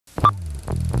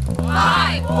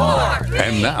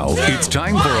And now, it's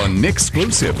time for a Nick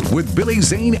exclusive with Billy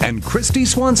Zane and Kristy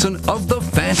Swanson of The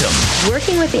Phantom.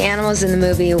 Working with the animals in the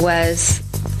movie was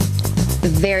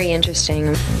very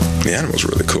interesting. The animals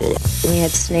were really cool. We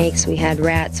had snakes, we had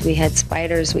rats, we had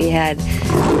spiders, we had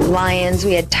lions,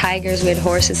 we had tigers, we had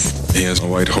horses. He has a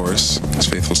white horse, his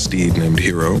faithful steed named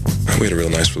Hero. We had a real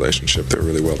nice relationship. They were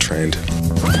really well trained.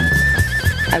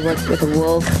 I worked with a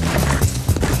wolf.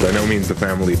 By no means the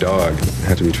family dog. It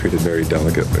had to be treated very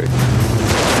delicately.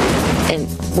 And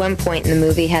one point in the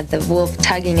movie had the wolf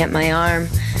tugging at my arm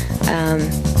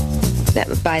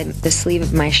by the sleeve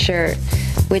of my shirt,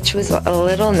 which was a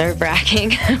little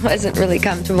nerve-wracking. I wasn't really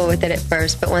comfortable with it at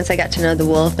first, but once I got to know the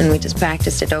wolf and we just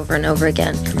practiced it over and over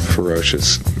again. Kind of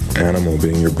ferocious animal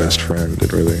being your best friend,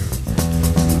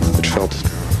 it felt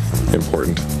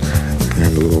important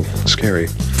and a little scary.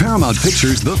 Paramount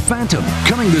Pictures' The Phantom,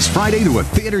 coming this Friday to a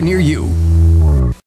theater near you.